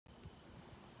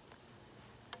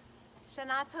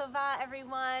Shana tova,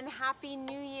 everyone. Happy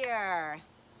New Year.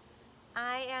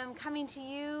 I am coming to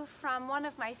you from one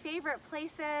of my favorite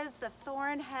places, the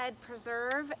Thornhead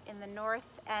Preserve in the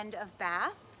north end of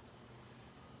Bath.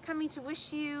 Coming to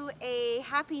wish you a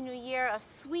happy new year, a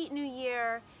sweet new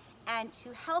year, and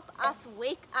to help us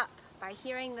wake up by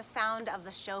hearing the sound of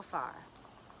the shofar.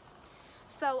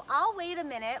 So I'll wait a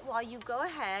minute while you go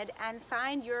ahead and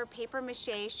find your paper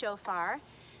mache shofar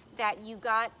that you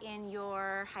got in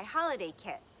your high holiday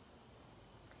kit.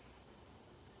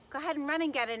 Go ahead and run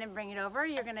and get it and bring it over.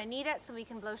 You're going to need it so we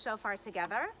can blow shofar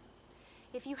together.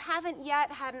 If you haven't yet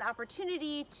had an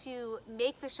opportunity to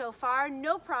make the shofar,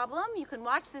 no problem. You can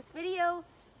watch this video,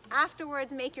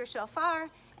 afterwards make your shofar,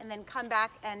 and then come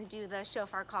back and do the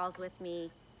shofar calls with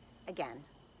me again.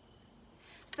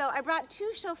 So I brought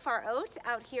 2 shofar oat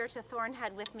out here to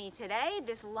Thornhead with me today.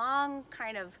 This long,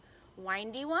 kind of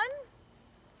windy one.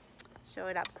 Show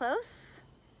it up close.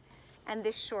 And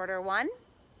this shorter one.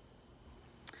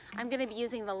 I'm going to be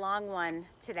using the long one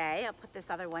today. I'll put this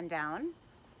other one down.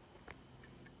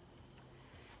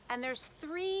 And there's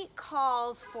 3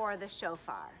 calls for the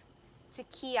shofar.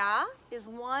 Tekiah is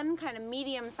one kind of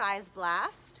medium-sized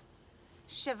blast.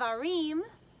 Shevarim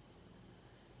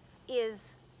is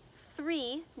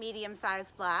 3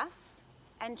 medium-sized blasts.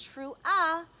 And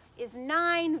Tru'ah is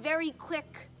 9 very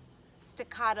quick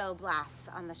staccato blasts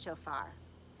on the shofar.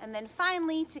 And then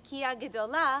finally, Tekiah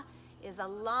Gedolah is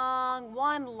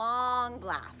one long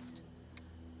blast.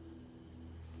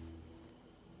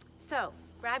 So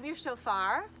grab your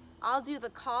shofar. I'll do the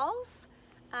calls,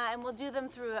 and we'll do them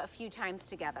through a few times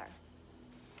together.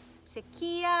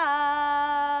 Tekiah,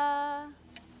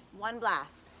 1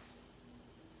 blast.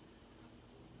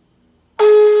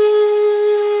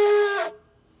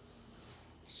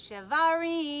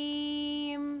 Shevarim,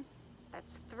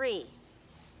 that's 3.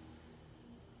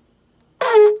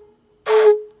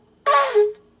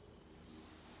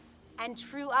 And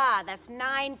Tru'ah, that's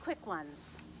 9 quick ones.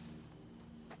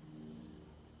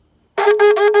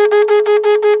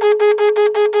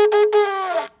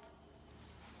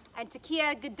 And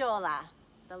Tekiah Gedolah,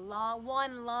 the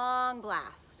one long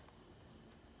blast.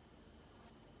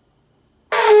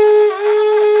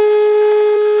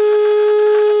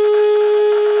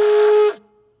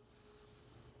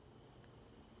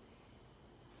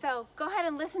 So go ahead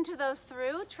and listen to those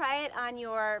through. Try it on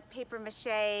your paper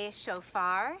mache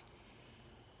shofar.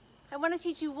 I want to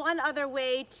teach you one other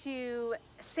way to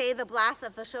say the blast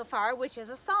of the shofar, which is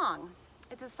a song.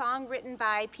 It's a song written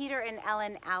by Peter and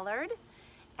Ellen Allard,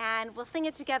 and we'll sing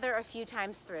it together a few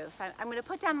times through. So I'm going to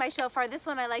put down my shofar. This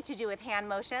one I like to do with hand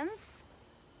motions.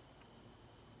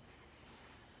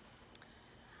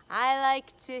 I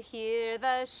like to hear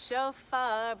the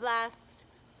shofar blast,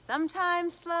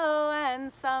 sometimes slow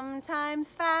and sometimes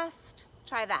fast.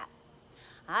 Try that.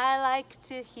 I like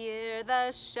to hear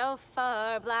the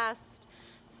shofar blast,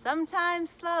 sometimes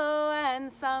slow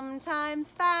and sometimes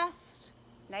fast.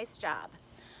 Nice job.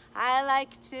 I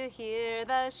like to hear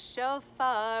the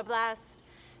shofar blast.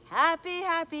 Happy,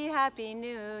 happy, happy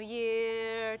New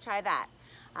Year. Try that.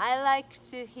 I like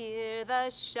to hear the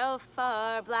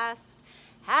shofar blast.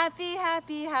 Happy,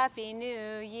 happy, happy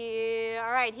New Year.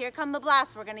 All right, here come the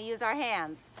blasts. We're going to use our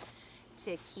hands.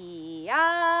 Tekiah.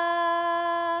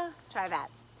 Try that.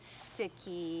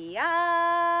 Tekiah.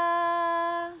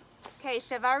 Okay,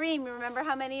 Shevarim. You remember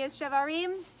how many is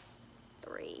Shevarim?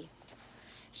 3.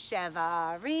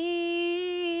 Shevarim.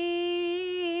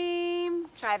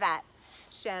 Try that.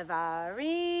 Shevarim.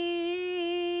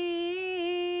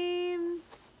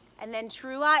 And then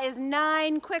Tru'ah is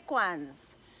 9 quick ones.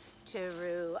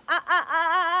 Teru'ah.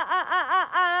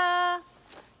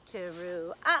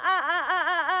 Teru'ah.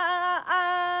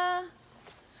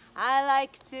 I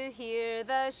like to hear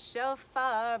the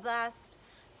shofar blast,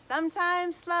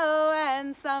 sometimes slow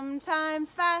and sometimes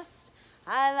fast.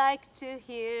 I like to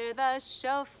hear the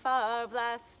shofar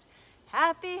blast.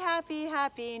 Happy, happy,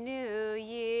 happy New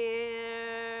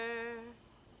Year.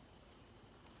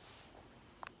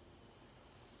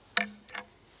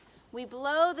 We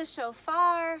blow the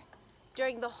shofar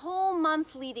during the whole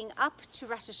month leading up to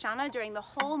Rosh Hashanah, during the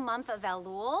whole month of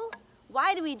Elul.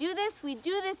 Why do we do this? We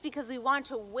do this because we want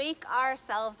to wake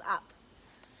ourselves up.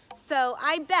 So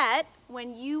I bet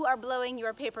when you are blowing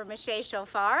your paper mache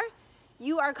shofar,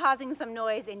 you are causing some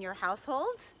noise in your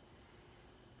household.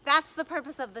 That's the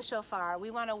purpose of the shofar.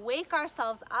 We want to wake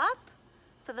ourselves up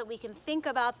so that we can think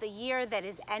about the year that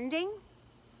is ending,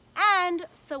 and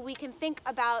so we can think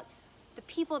about the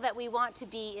people that we want to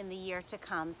be in the year to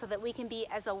come, so that we can be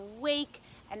as awake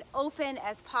and open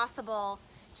as possible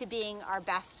to being our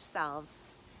best selves.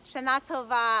 Shana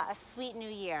tova, a sweet new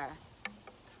year.